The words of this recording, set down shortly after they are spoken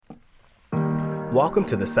Welcome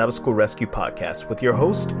to the Sabbath School Rescue Podcast with your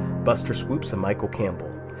host, Buster Swoops and Michael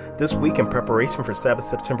Campbell. This week, in preparation for Sabbath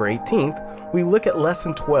September 18th, we look at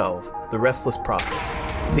Lesson 12, The Restless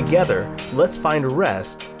Prophet. Together, let's find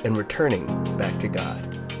rest in returning back to God.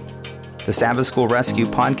 The Sabbath School Rescue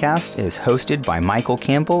Podcast is hosted by Michael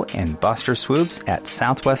Campbell and Buster Swoops at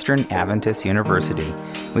Southwestern Adventist University.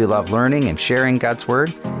 We love learning and sharing God's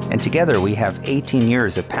Word, and together we have 18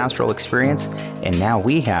 years of pastoral experience, and now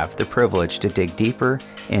we have the privilege to dig deeper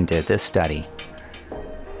into this study.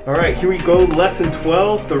 All right, here we go, Lesson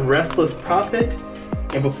 12, The Restless Prophet.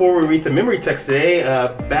 And before we read the memory text today,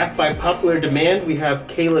 back by popular demand, we have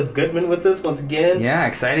Kayla Goodman with us once again. Yeah,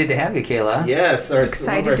 excited to have you, Kayla. Yes, one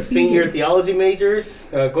of our senior theology majors.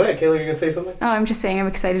 Go ahead, Kayla, you're going to say something? Oh, I'm just saying I'm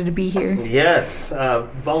excited to be here. Yes,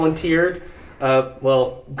 volunteered.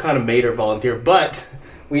 Well, kind of made her volunteer, but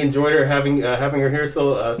we enjoyed her having her here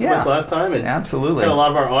so much last time. And absolutely. Had a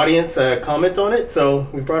lot of our audience comment on it, so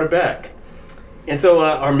we brought it back. And so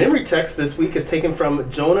our memory text this week is taken from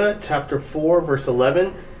Jonah chapter 4, verse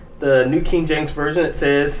 11. The New King James Version, it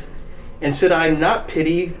says, "And should I not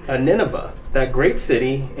pity Nineveh, that great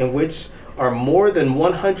city, in which are more than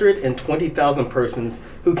 120,000 persons,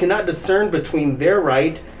 who cannot discern between their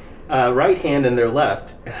right hand and their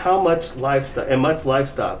left, and much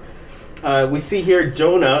livestock." We see here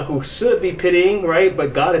Jonah, who should be pitying, right?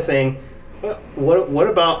 But God is saying, What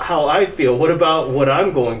about how I feel? What about what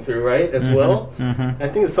I'm going through, right, as well? Mm-hmm. I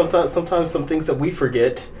think it's sometimes some things that we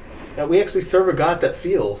forget, that we actually serve a God that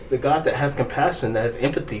feels, the God that has compassion, that has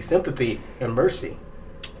empathy, sympathy, and mercy.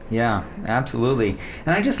 Yeah, absolutely.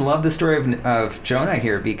 And I just love the story of Jonah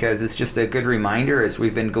here, because it's just a good reminder as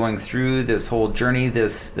we've been going through this whole journey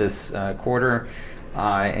this quarter,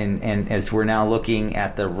 and as we're now looking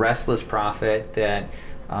at the restless prophet, that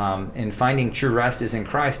and finding true rest is in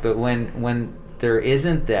Christ. But when there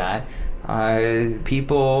isn't that,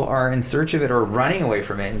 people are in search of it or running away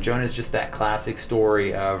from it. And Jonah's just that classic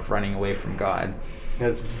story of running away from God.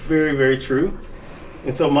 That's very, very true.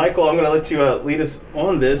 And so, Michael, I'm going to let you lead us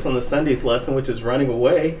on the Sunday's lesson, which is running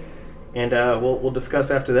away. And we'll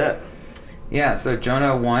discuss after that. Yeah, so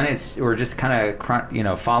Jonah 1, we're just kind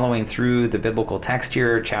of following through the biblical text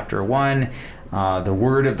here, chapter 1. The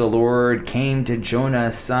word of the Lord came to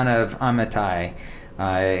Jonah, son of Amittai.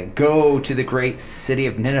 Go to the great city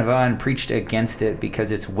of Nineveh and preach against it,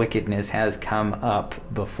 because its wickedness has come up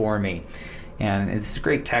before me. And it's a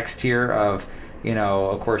great text here of,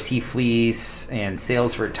 of course, he flees and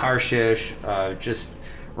sails for Tarshish, just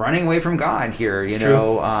running away from God here.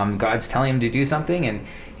 God's telling him to do something, and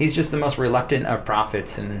he's just the most reluctant of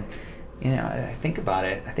prophets. And, I think about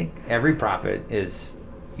it. I think every prophet is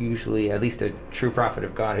usually, at least a true prophet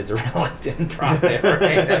of God, is a reluctant prophet,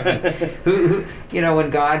 right? I mean, who when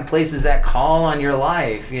God places that call on your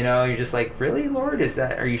life, you're just like, really, Lord?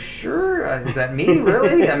 Are you sure? Is that me,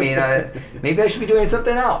 really? I mean, maybe I should be doing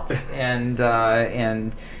something else. And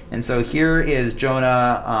so here is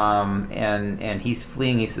Jonah, and he's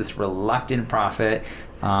fleeing. He's this reluctant prophet.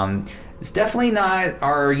 It's definitely not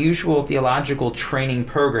our usual theological training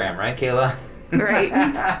program, right, Kayla? Right.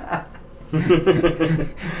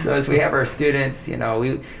 So as we have our students,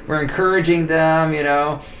 we're encouraging them,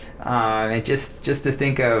 and just to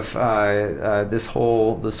think of this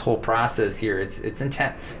whole process here. It's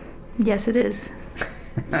intense. Yes, it is.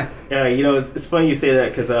 Yeah, it's funny you say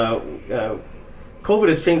that, because COVID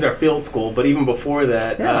has changed our field school, but even before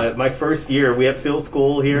that, my first year, we had field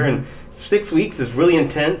school here, and 6 weeks is really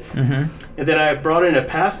intense. Mm-hmm. And then I brought in a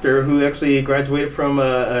pastor who actually graduated from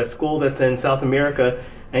a school that's in South America,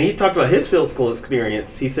 and he talked about his field school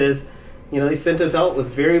experience. He says, they sent us out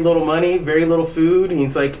with very little money, very little food.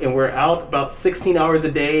 He's like, and we're out about 16 hours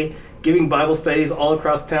a day giving Bible studies all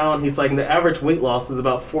across town. He's like, and the average weight loss is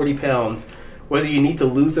about 40 pounds, whether you need to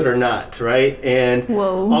lose it or not, right? And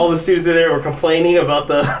all the students in there were complaining about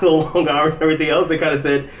the long hours and everything else. They kind of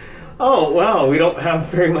said, oh, wow, we don't have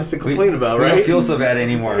very much to complain about, right? We don't feel so bad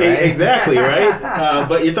anymore, right? Exactly, right?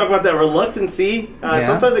 But you talk about that reluctancy.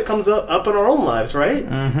 Sometimes it comes up in our own lives, right?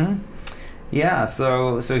 Mm-hmm. Yeah,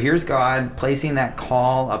 so here's God placing that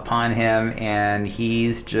call upon him, and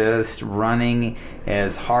he's just running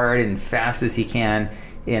as hard and fast as he can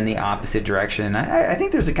in the opposite direction. I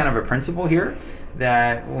think there's a kind of a principle here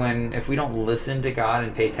that if we don't listen to God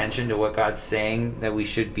and pay attention to what God's saying that we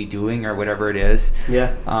should be doing or whatever it is,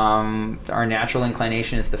 our natural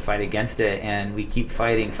inclination is to fight against it, and we keep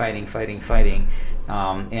fighting.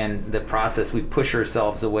 And the process, we push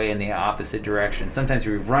ourselves away in the opposite direction. Sometimes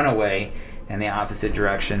we run away in the opposite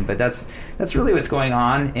direction, but that's really what's going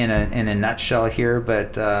on in a nutshell here.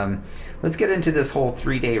 But let's get into this whole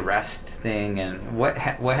 3-day rest thing and what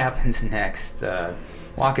happens next.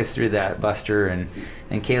 Walk us through that, Buster, and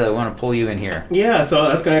Kayla, I want to pull you in here. Yeah, so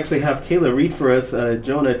I was going to actually have Kayla read for us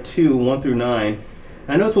Jonah 2, 1 through 9.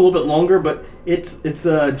 I know it's a little bit longer, but it's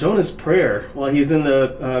Jonah's prayer while he's in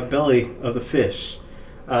the belly of the fish.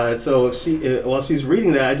 So while she's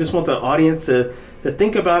reading that, I just want the audience to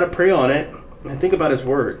think about it, pray on it, and think about his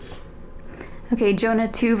words. Okay,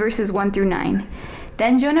 Jonah 2, verses 1 through 9.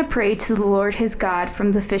 Then Jonah prayed to the Lord his God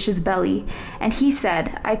from the fish's belly, and he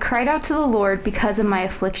said, I cried out to the Lord because of my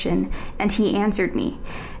affliction, and he answered me.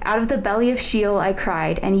 Out of the belly of Sheol I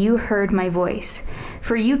cried, and you heard my voice.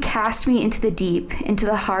 For you cast me into the deep, into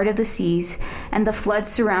the heart of the seas, and the floods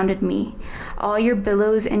surrounded me. All your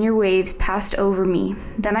billows and your waves passed over me.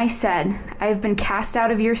 Then I said, I have been cast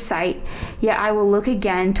out of your sight, yet I will look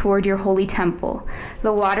again toward your holy temple.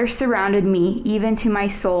 The waters surrounded me, even to my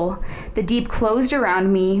soul. The deep closed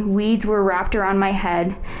around me, weeds were wrapped around my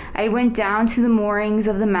head. I went down to the moorings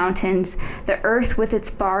of the mountains. The earth with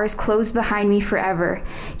its bars closed behind me forever.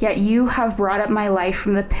 Yet you have brought up my life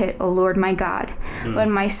from the pit, O Lord my God.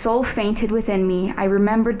 When my soul fainted within me, I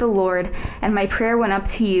remembered the Lord, and my prayer went up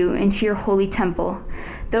to you into your holy temple.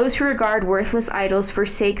 Those who regard worthless idols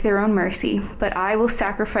forsake their own mercy, but I will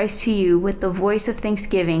sacrifice to you with the voice of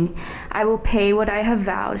thanksgiving. I will pay what I have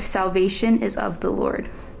vowed. Salvation is of the Lord.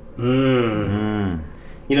 You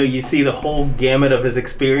see the whole gamut of his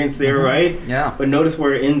experience there, right? Yeah. But notice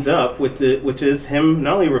where it ends up which is him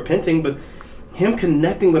not only repenting, but him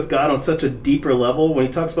connecting with God on such a deeper level. When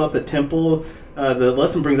he talks about the temple, the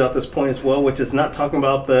lesson brings out this point as well, which is not talking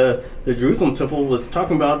about the Jerusalem temple, was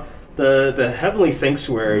talking about the heavenly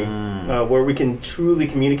sanctuary, where we can truly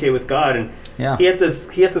communicate with God. And he had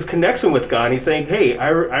this connection with God. And he's saying, hey, I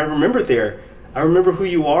remember there. I remember who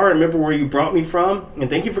you are. I remember where you brought me from. And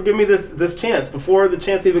thank you for giving me this chance before the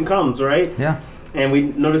chance even comes, right? Yeah. And we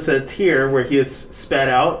notice that it's here where he is spat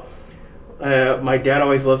out. My dad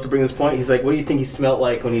always loves to bring this point. He's like, what do you think he smelled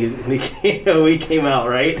like when he came out,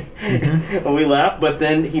 right? And we laugh. But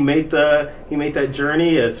then he made that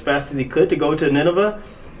journey as fast as he could to go to Nineveh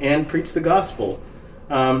and preach the gospel.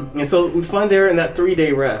 And so we find there in that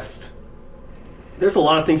 3-day rest, there's a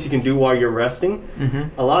lot of things you can do while you're resting.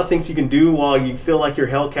 A lot of things you can do while you feel like you're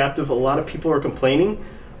held captive. A lot of people are complaining.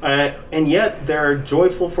 And yet they're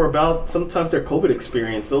joyful for about sometimes their COVID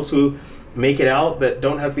experience. Those who make it out that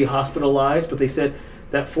don't have to be hospitalized, but they said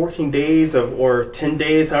that 14 days or 10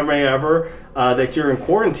 days, however, that you're in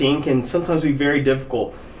quarantine can sometimes be very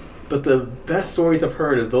difficult. But the best stories I've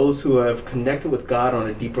heard are those who have connected with God on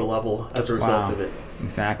a deeper level as a result of it.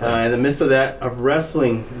 Exactly. In the midst of that, of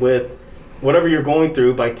wrestling with whatever you're going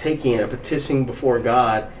through by taking it, petitioning before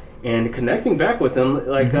God, and connecting back with Him,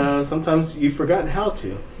 like sometimes you've forgotten how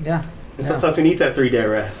to. Yeah. And sometimes we need that 3-day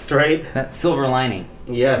rest, right? That silver lining.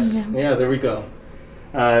 Yes. Yeah, there we go.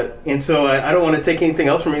 And so I don't want to take anything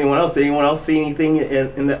else from anyone else. Did anyone else see anything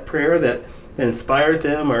in that prayer that inspired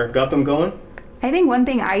them or got them going? I think one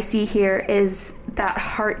thing I see here is that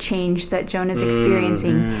heart change that Jonah's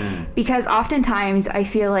experiencing. Because oftentimes I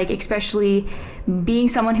feel like, especially being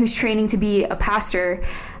someone who's training to be a pastor,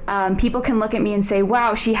 people can look at me and say,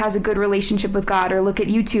 wow, she has a good relationship with God, or look at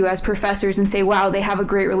you two as professors and say, wow, they have a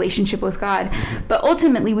great relationship with God. But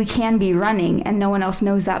ultimately we can be running and no one else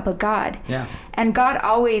knows that but God. Yeah. And God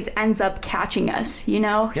always ends up catching us, you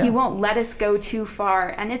know? Yeah. He won't let us go too far,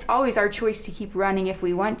 and it's always our choice to keep running if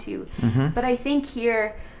we want to. But I think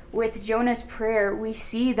here with Jonah's prayer, we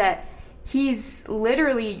see that he's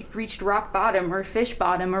literally reached rock bottom or fish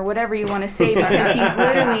bottom or whatever you want to say, because he's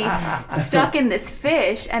literally stuck in this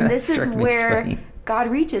fish, and this is where God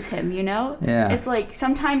reaches him, you know? Yeah. It's like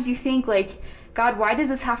sometimes you think like, God, why does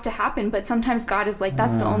this have to happen? But sometimes God is like,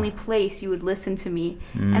 that's the only place you would listen to me.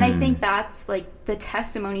 And I think that's like the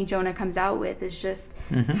testimony Jonah comes out with, is just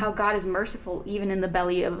how God is merciful even in the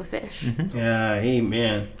belly of a fish. Yeah,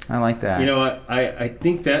 amen. I like that. You know what? I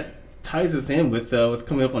think that ties us in with what's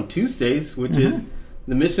coming up on Tuesdays, which is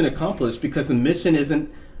the mission accomplished, because the mission isn't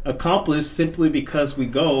accomplished simply because we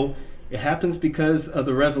go. It happens because of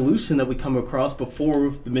the resolution that we come across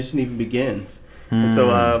before the mission even begins. And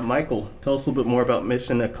so, Michael, tell us a little bit more about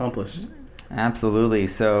mission accomplished. Absolutely.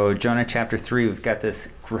 So Jonah chapter 3, we've got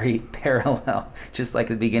this great parallel, just like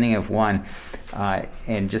the beginning of 1.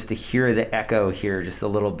 And just to hear the echo here just a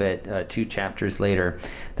little bit, 2 chapters later,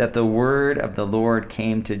 that the word of the Lord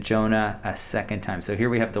came to Jonah a second time. So here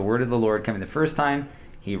we have the word of the Lord coming the first time.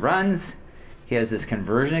 He runs. He has this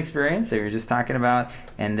conversion experience that we were just talking about.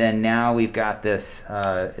 And then now we've got this,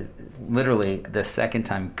 literally the second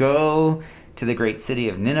time. Go to the great city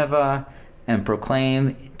of Nineveh and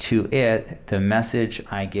proclaim to it the message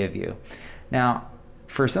I give you. Now,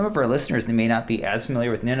 for some of our listeners, they may not be as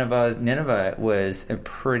familiar with Nineveh. Nineveh was a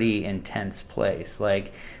pretty intense place.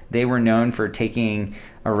 Like, they were known for taking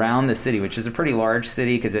around the city, which is a pretty large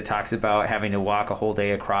city because it talks about having to walk a whole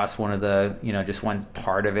day across one of the, just one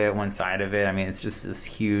part of it, one side of it. I mean, it's just this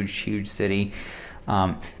huge, huge city.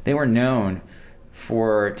 They were known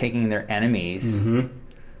for taking their enemies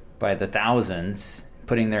by the thousands,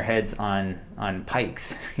 putting their heads on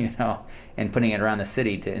pikes, and putting it around the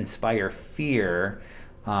city to inspire fear,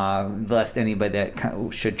 lest anybody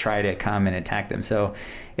that should try to come and attack them. So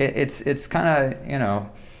it's kind of,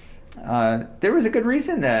 there was a good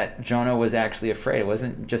reason that Jonah was actually afraid. It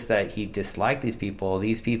wasn't just that he disliked these people.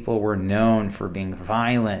 These people were known for being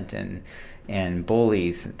violent and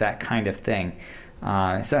bullies, that kind of thing.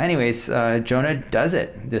 So anyways, Jonah does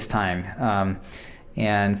it this time.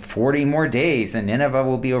 And 40 more days and Nineveh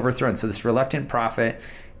will be overthrown. So this reluctant prophet,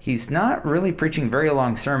 he's not really preaching very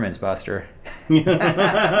long sermons, Buster.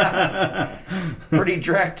 Pretty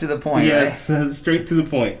direct to the point, yes, right? Straight to the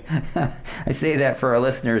point. I say that for our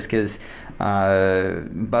listeners because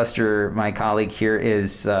Buster, my colleague here,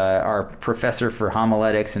 is our professor for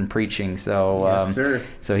homiletics and preaching. So, yes, sir.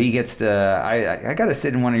 So he gets to. I got to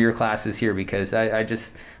sit in one of your classes here because I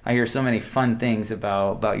hear so many fun things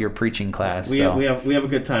about your preaching class. We have a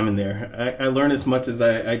good time in there. I learn as much as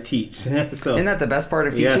I teach. So isn't that the best part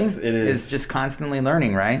of teaching? Yes, it is. Is just constantly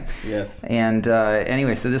learning, right? Yes. And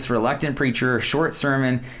anyway, so this reluctant preacher, short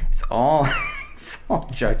sermon, it's all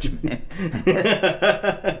judgment. You're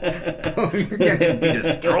going to be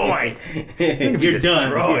destroyed. You're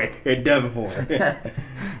done. You're done for.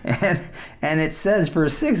 And it says,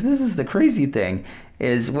 verse 6, this is the crazy thing,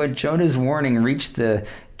 is when Jonah's warning reached the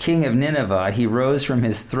king of Nineveh, he rose from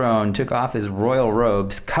his throne, took off his royal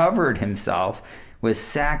robes, covered himself with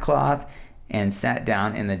sackcloth, and sat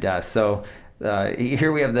down in the dust. So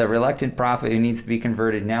here we have the reluctant prophet who needs to be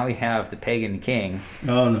converted. Now we have the pagan king.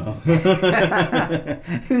 Oh, no.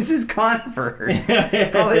 Who's his convert?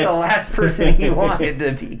 Probably the last person he wanted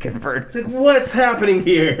to be converted. It's like, what's happening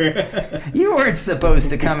here? You weren't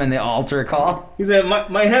supposed to come in the altar call. He said,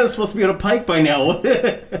 my head is supposed to be on a pike by now.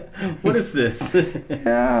 What is this?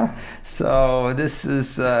 Yeah. So this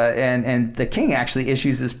is, and the king actually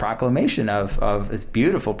issues this proclamation of this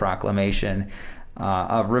beautiful proclamation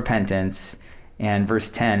of repentance. And verse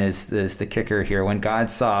 10 is the kicker here. When God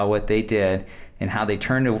saw what they did and how they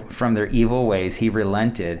turned from their evil ways, he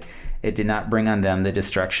relented. It did not bring on them the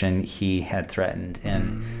destruction he had threatened.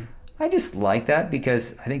 And I just like that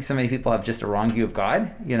because I think so many people have just a wrong view of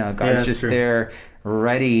God. God's just true. there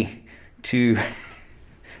ready to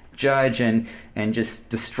judge and just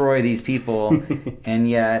destroy these people. And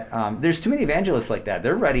yet there's too many evangelists like that.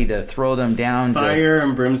 They're ready to throw them down fire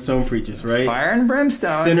and brimstone preachers, right? Fire and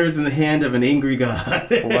brimstone. Sinners in the hand of an angry God.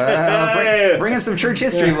 Well, bring up some church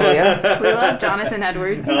history, will ya? We love Jonathan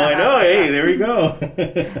Edwards. Oh, I know. Hey, there we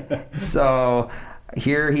go. So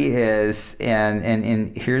here he is,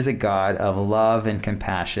 and here's a God of love and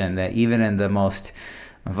compassion that even in the most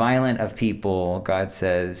violent of people, God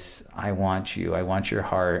says, I want you, I want your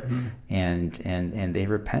heart. And they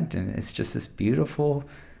repent, and it's just this beautiful,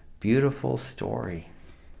 beautiful story.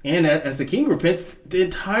 And as the king repents, the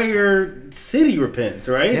entire city repents,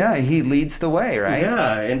 right? Yeah, he leads the way, right?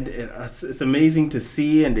 Yeah, and it's amazing to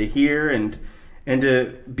see and to hear and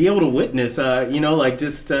to be able to witness,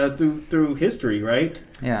 through history, right?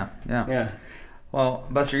 Yeah. Well,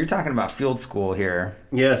 Buster, you're talking about field school here.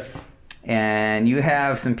 Yes. And you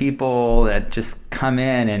have some people that just come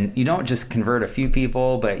in, and you don't just convert a few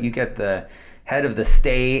people, but you get the head of the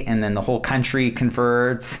state, and then the whole country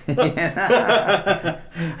converts. I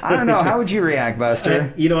don't know. How would you react,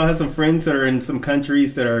 Buster? I have some friends that are in some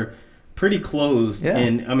countries that are pretty closed. Yeah.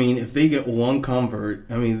 And, if they get one convert,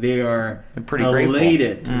 they are pretty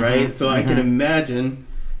elated, grateful. Right? So I can imagine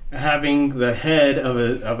having the head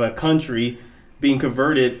of a country being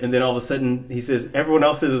converted, and then all of a sudden he says everyone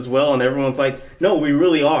else is as well, and everyone's like, no, we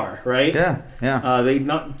really are, right? Yeah. They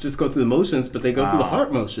not just go through the motions, but they go through the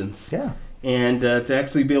heart motions. Yeah. And to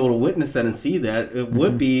actually be able to witness that and see that, it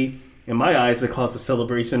would be in my eyes, a cause of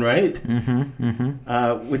celebration, right?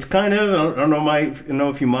 Which kind of, I don't know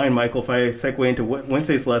if you mind, Michael, if I segue into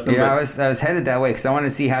Wednesday's lesson. Yeah, I was headed that way because I wanted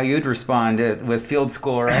to see how you'd respond with field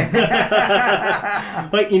school, right?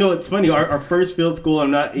 But, it's funny, our first field school,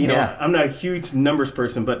 I'm not a huge numbers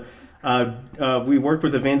person, but we worked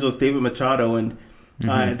with evangelist David Machado, and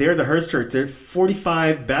they're the Hearst Church. There are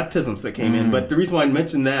 45 baptisms that came in. But the reason why I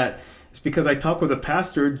mentioned that is because I talked with a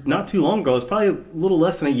pastor not too long ago. It's probably a little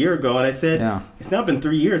less than a year ago. And I said, It's now been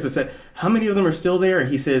 3 years. I said, how many of them are still there?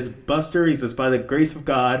 He says, Buster, he says, by the grace of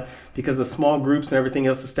God, because of small groups and everything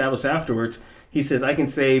else established afterwards, he says, I can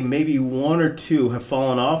say maybe one or two have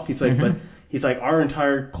fallen off. He's like, but he's like, our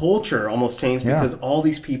entire culture almost changed because all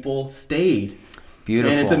these people stayed.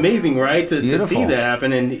 Beautiful. And it's amazing, right, to see that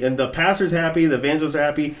happen. And the pastor's happy, the evangelists are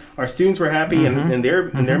happy, our students were happy, and in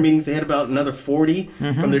their meetings they had about another 40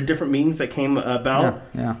 from their different meetings that came about.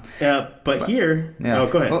 But here, go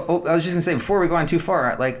ahead. I was just going to say, before we go on too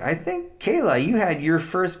far, I think, Kayla, you had your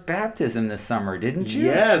first baptism this summer, didn't you?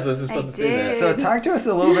 Yes, I was just about to say that. So talk to us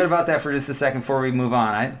a little bit about that for just a second before we move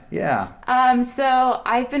on. So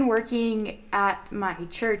I've been working at my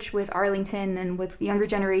church with Arlington and with Younger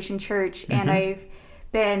Generation Church, and I've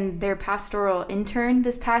been their pastoral intern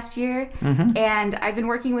this past year, and I've been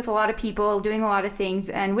working with a lot of people, doing a lot of things,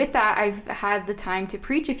 and with that I've had the time to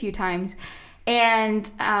preach a few times. And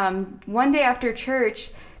one day after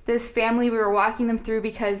church, this family, we were walking them through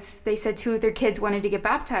because they said 2 of their kids wanted to get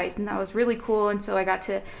baptized, and that was really cool. And so I got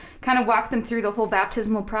to kind of walk them through the whole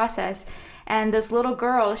baptismal process. And this little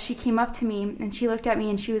girl, she came up to me and she looked at me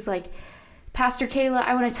and she was like, Pastor Kayla,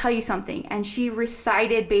 I want to tell you something. And she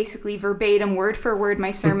recited basically verbatim, word for word,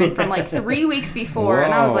 my sermon from 3 weeks before. Whoa.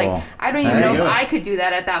 And I was like, I don't even know if I could do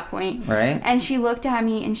that at that point. Right. And she looked at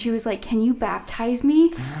me and she was like, can you baptize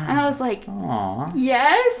me? And I was like, aww.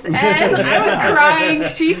 Yes. And I was crying.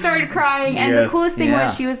 She started crying. And the coolest thing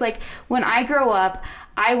was she was like, when I grow up,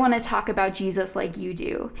 I want to talk about Jesus like you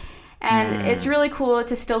do. And it's really cool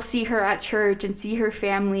to still see her at church and see her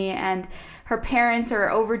family, and her parents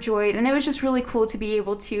are overjoyed, and it was just really cool to be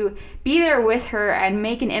able to be there with her and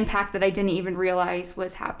make an impact that I didn't even realize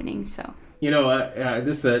was happening. So,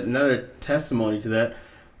 this is another testimony to that.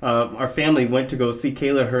 Our family went to go see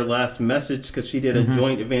Kayla her last message because she did a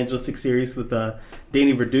joint evangelistic series with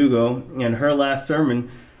Danny Verdugo, and her last sermon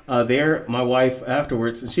there, my wife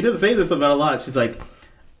afterwards, and she doesn't say this about a lot. She's like,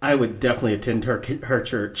 I would definitely attend her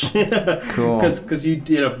church. Cool. Because you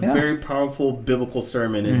did a very powerful biblical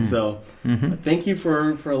sermon. And so thank you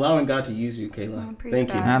for allowing God to use you, Kayla. Thank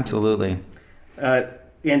you. Absolutely.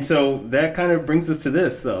 And so that kind of brings us to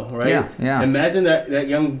this, though, right? Yeah. Imagine that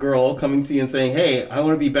young girl coming to you and saying, hey, I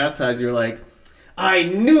want to be baptized. You're like, I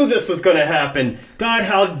knew this was going to happen. God,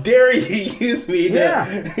 how dare you use me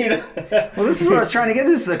to, Well, this is what I was trying to get.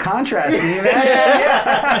 This is a contrast. Can you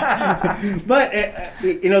imagine? But,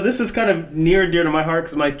 this is kind of near and dear to my heart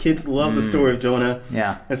because my kids love the story of Jonah.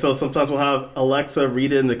 Yeah. And so sometimes we'll have Alexa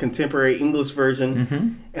read it in the contemporary English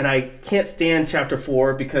version. And I can't stand chapter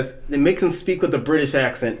 4 because it makes them speak with a British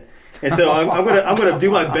accent. And so I'm gonna do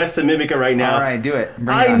my best to mimic it right now. All right, do it.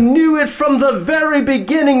 I knew it from the very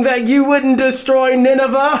beginning that you wouldn't destroy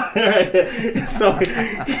Nineveh. So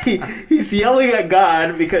he's yelling at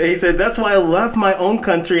God because he said, that's why I left my own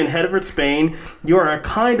country and headed for Spain. You are a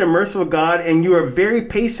kind and merciful God, and you are very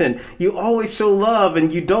patient. You always show love,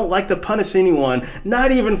 and you don't like to punish anyone,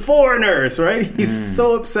 not even foreigners, right? He's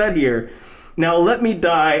so upset here. Now let me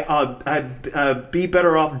die. I'd be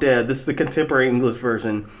better off dead. This is the contemporary English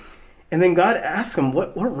version. And then God asks him,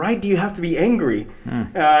 what right do you have to be angry?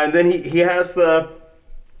 And then he has the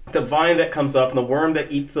vine that comes up and the worm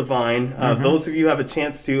that eats the vine. Those of you who have a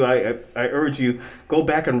chance to, I urge you, go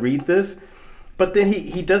back and read this. But then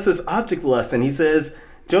he does this object lesson. He says,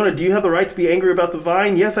 Jonah, do you have the right to be angry about the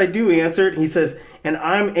vine? Yes, I do, he answered. He says, and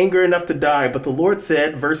I'm angry enough to die. But the Lord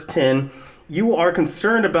said, verse 10, you are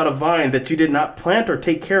concerned about a vine that you did not plant or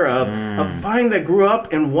take care of, a vine that grew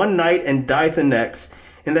up in one night and died the next.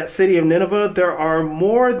 In that city of Nineveh, there are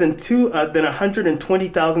more than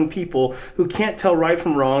 120,000 people who can't tell right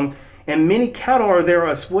from wrong, and many cattle are there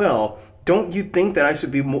as well. Don't you think that I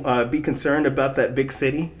should be concerned about that big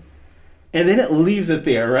city? And then it leaves it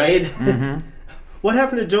there, right? What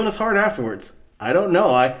happened to Jonah's heart afterwards? I don't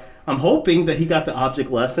know. I'm hoping that he got the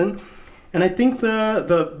object lesson. And I think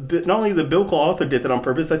not only the biblical author did that on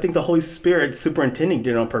purpose, I think the Holy Spirit superintending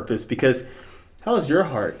did it on purpose, because how is your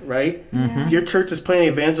heart, right? If your church is playing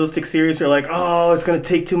an evangelistic series, you're like, oh, it's going to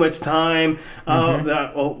take too much time.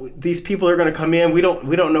 These people are going to come in. We don't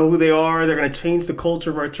know who they are. They're going to change the culture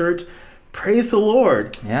of our church. Praise the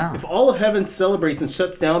Lord. Yeah. If all of heaven celebrates and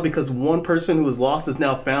shuts down because one person who was lost is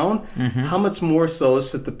now found, how much more so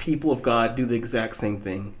should the people of God do the exact same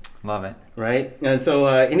thing? Love it. Right? And so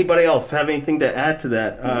anybody else have anything to add to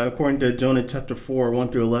that according to Jonah chapter 4, 1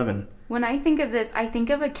 through 11? When I think of this, I think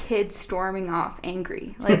of a kid storming off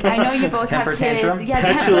angry. Like, I know you both have Temper kids. tantrum? Yeah,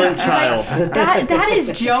 Petulant child. That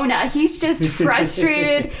is Jonah. He's just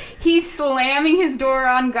frustrated. He's slamming his door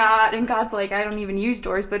on God, and God's like, I don't even use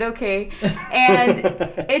doors, but okay. And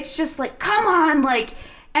it's just like, come on, like,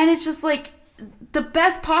 and it's just like, the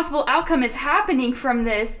best possible outcome is happening from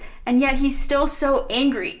this, and yet he's still so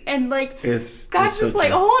angry. And like, God's just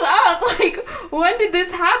like, hold up, like, when did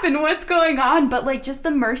this happen? What's going on? But like, just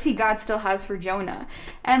the mercy God still has for Jonah,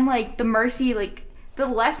 and like the mercy, like the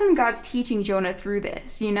lesson God's teaching Jonah through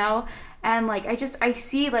this, you know. And like, I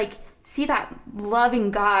see that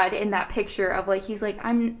loving God in that picture of like, he's like,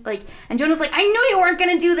 I'm like, and Jonah's like, I knew you weren't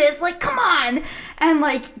gonna do this, like, come on. And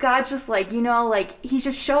like, God's just like, you know, like, he's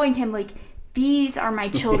just showing him like, these are my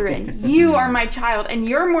children. You are my child. And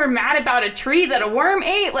you're more mad about a tree that a worm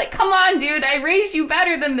ate? Like, come on, dude. I raised you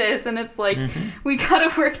better than this. And it's like, we got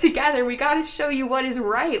to work together. We got to show you what is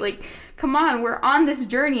right. Like, come on. We're on this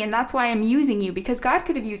journey. And that's why I'm using you. Because God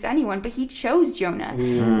could have used anyone. But he chose Jonah.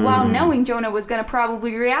 While knowing Jonah was going to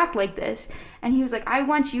probably react like this. And he was like, I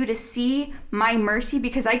want you to see my mercy.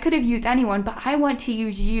 Because I could have used anyone. But I want to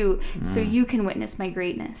use you. So you can witness my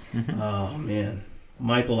greatness. Oh, man.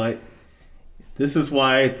 Michael, this is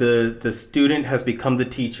why the student has become the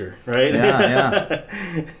teacher, right? Yeah.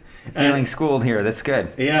 Feeling schooled here. That's good.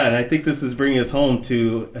 Yeah, and I think this is bringing us home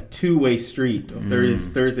to a two-way street of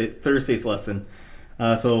Thursday's lesson.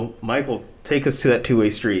 So, Michael, take us to that two-way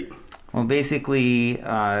street. Well, basically,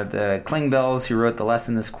 the Kling Bells who wrote the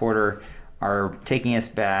lesson this quarter are taking us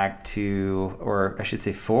back to, or I should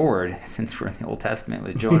say forward, since we're in the Old Testament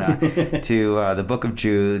with Jonah, to the book of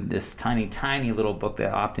Jude, this tiny, tiny little book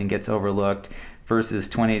that often gets overlooked, verses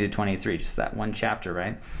 20 to 23, just that one chapter,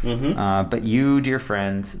 right? But you, dear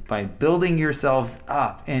friends, by building yourselves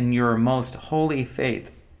up in your most holy faith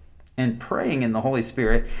and praying in the Holy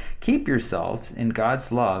Spirit, keep yourselves in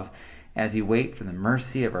God's love as you wait for the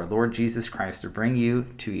mercy of our Lord Jesus Christ to bring you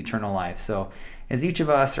to eternal life. So as each of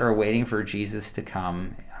us are waiting for Jesus to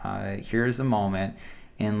come, here's a moment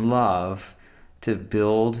in love to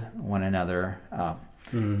build one another up.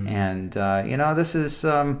 And, this is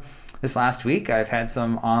this last week I've had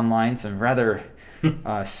some rather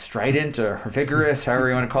strident or vigorous, however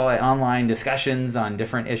you want to call it, online discussions on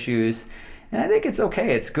different issues. And I think it's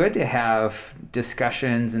okay. It's good to have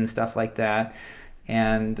discussions and stuff like that.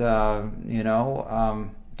 And,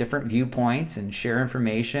 different viewpoints and share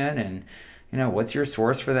information and, what's your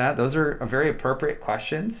source for that? Those are very appropriate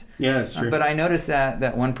questions. Yeah, that's true. But I noticed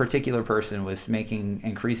that one particular person was making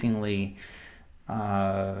increasingly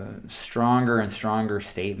stronger and stronger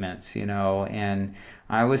statements, and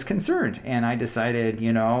I was concerned. And I decided,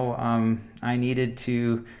 I needed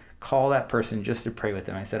to call that person just to pray with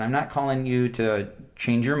them. I said, I'm not calling you to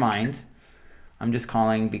change your mind. I'm just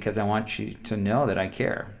calling because I want you to know that I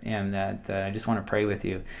care and that I just want to pray with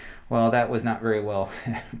you. Well, that was not very well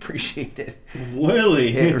appreciated.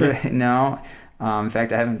 Really? No. In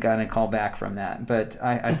fact, I haven't gotten a call back from that. But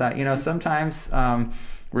I thought, sometimes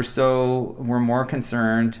we're more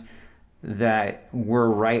concerned that we're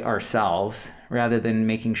right ourselves rather than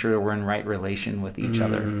making sure that we're in right relation with each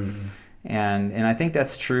other. And I think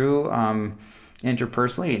that's true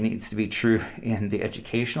interpersonally. It needs to be true in the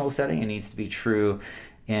educational setting. It needs to be true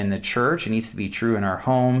in the church. It needs to be true in our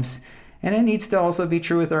homes. And it needs to also be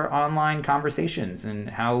true with our online conversations and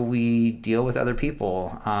how we deal with other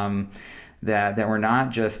people. That we're not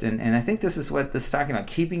just, and I think this is what this is talking about,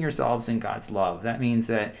 keeping yourselves in God's love. That means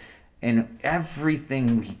that in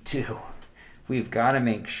everything we do, we've got to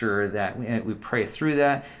make sure that we pray through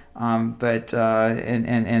that, but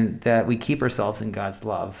that we keep ourselves in God's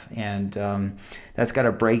love. And that's got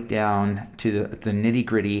to break down to the nitty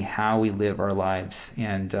gritty, how we live our lives.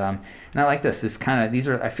 And I like this.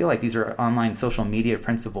 I feel like these are online social media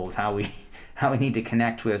principles, how we need to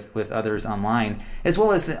connect with others online, as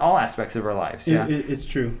well as all aspects of our lives. Yeah, it's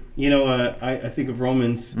true. I think of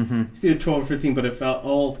Romans 12 or 15, but if at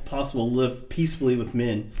all possible, live peacefully with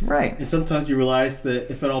men. Right. And sometimes you realize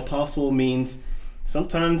that if at all possible means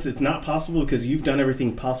sometimes it's not possible because you've done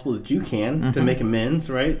everything possible that you can to make amends,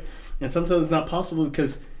 right? And sometimes it's not possible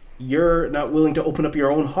because you're not willing to open up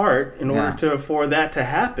your own heart in order for that to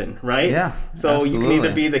happen, right? Yeah. So absolutely. You can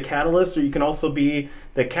either be the catalyst or you can also be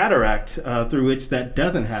the cataract through which that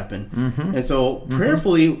doesn't happen. And so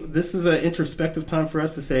prayerfully, this is an introspective time for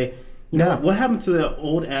us to say, what happened to the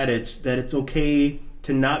old adage that it's okay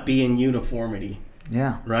to not be in uniformity.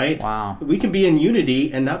 Yeah. Right? Wow. We can be in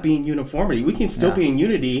unity and not be in uniformity. We can still be in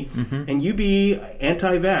unity, and you be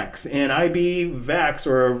anti-vax and I be vax,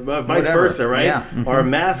 or vice versa, right? Yeah. Or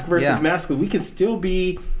mask versus mask. We can still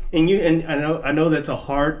be in unity. And I know that's a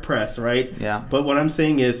hard press, right? Yeah. But what I'm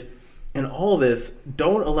saying is, in all this,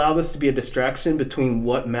 don't allow this to be a distraction between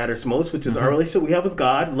what matters most, which is our relationship we have with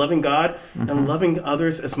God, loving God, and loving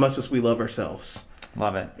others as much as we love ourselves.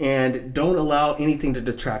 Love it. And don't allow anything to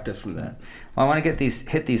detract us from that. Well, I want to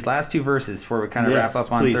hit these last two verses before we kind of wrap up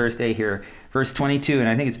on Thursday here. Verse 22, and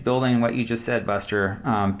I think it's building what you just said,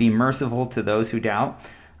 Buster. Be merciful to those who doubt.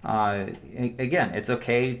 Again, it's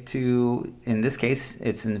okay to, in this case,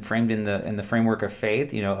 it's framed in the framework of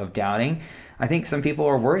faith, of doubting. I think some people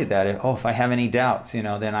are worried that if I have any doubts,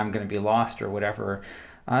 then I'm going to be lost or whatever.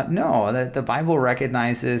 No, the Bible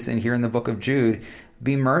recognizes, and here in the book of Jude,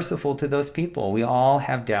 be merciful to those people. We all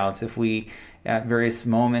have doubts. If we, at various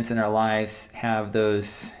moments in our lives, have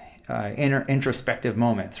those introspective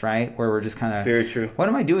moments, right, where we're just kind of, very true. What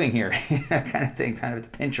am I doing here? Kind of thing, kind of to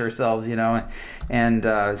pinch ourselves,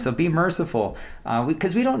 and so be merciful,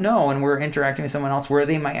 because we don't know when we're interacting with someone else where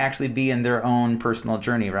they might actually be in their own personal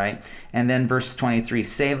journey, right? And then verse 23,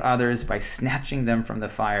 save others by snatching them from the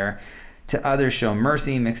fire. To others show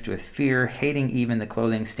mercy mixed with fear, hating even the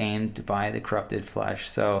clothing stained by the corrupted flesh.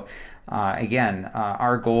 So again,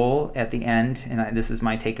 our goal at the end, and this is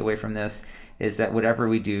my takeaway from this, is that whatever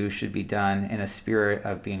we do should be done in a spirit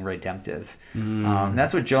of being redemptive.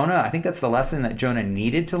 That's what Jonah, I think that's the lesson that Jonah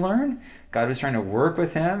needed to learn. God was trying to work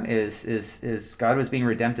with him, is God was being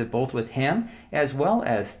redemptive both with him as well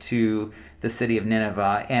as to the city of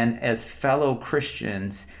Nineveh. And as fellow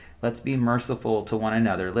Christians, let's be merciful to one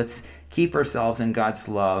another. Let's keep ourselves in God's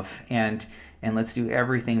love, and let's do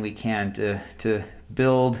everything we can to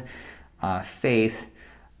build faith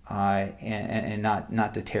and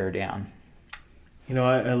not to tear down.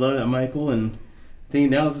 I love that, Michael, and I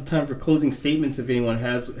think now is the time for closing statements if anyone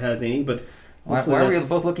has any. But why are we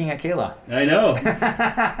both looking at Kayla? I know.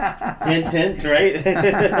 Hint, right?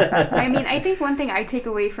 I think one thing I take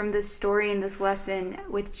away from this story and this lesson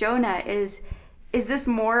with Jonah is this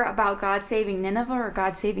more about God saving Nineveh or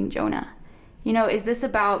God saving Jonah? Is this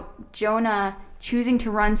about Jonah choosing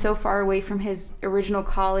to run so far away from his original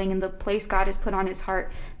calling and the place God has put on his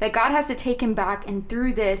heart that God has to take him back and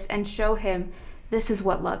through this and show him this is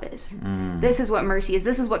what love is. This is what mercy is.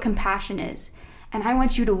 This is what compassion is. And I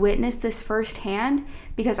want you to witness this firsthand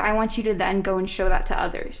because I want you to then go and show that to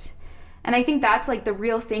others. And I think that's the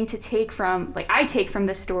real thing to take from, I take from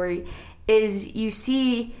this story, is you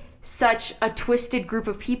see such a twisted group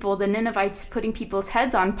of people, the Ninevites putting people's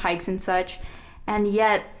heads on pikes and such, and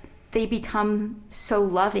yet they become so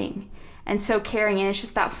loving and so caring, and it's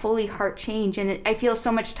just that fully heart change. And I feel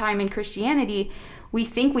so much time in Christianity, we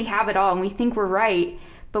think we have it all and we think we're right,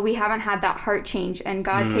 but we haven't had that heart change, and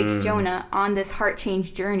God takes Jonah on this heart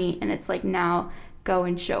change journey, and it's now go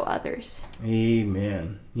and show others.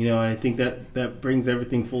 Amen. I think that brings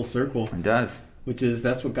everything full circle. It does.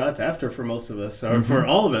 That's what God's after for most of us, or for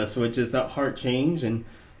all of us, which is that heart change. And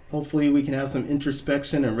hopefully we can have some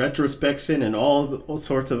introspection and retrospection and all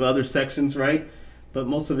sorts of other sections, right? But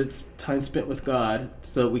most of it's time spent with God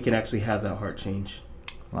so that we can actually have that heart change.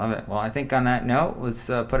 Love it. Well, I think on that note, let's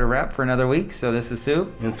put a wrap for another week. So this is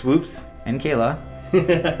Sue. And Swoops. And Kayla.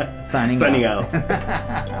 Signing out.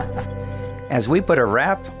 As we put a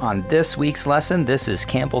wrap on this week's lesson, this is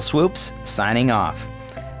Campbell Swoops signing off.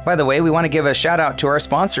 By the way, we want to give a shout out to our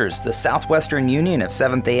sponsors, the Southwestern Union of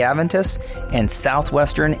Seventh-day Adventists and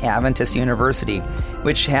Southwestern Adventist University,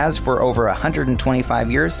 which has for over 125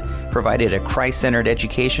 years provided a Christ-centered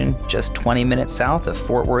education just 20 minutes south of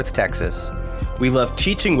Fort Worth, Texas. We love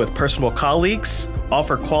teaching with personal colleagues,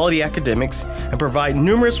 offer quality academics, and provide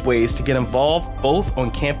numerous ways to get involved both on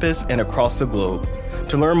campus and across the globe.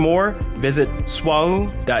 To learn more, visit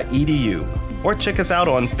swau.edu. or check us out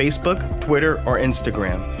on Facebook, Twitter, or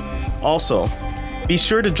Instagram. Also, be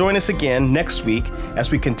sure to join us again next week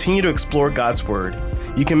as we continue to explore God's Word.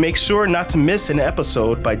 You can make sure not to miss an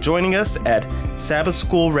episode by joining us at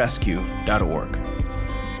sabbathschoolrescue.org.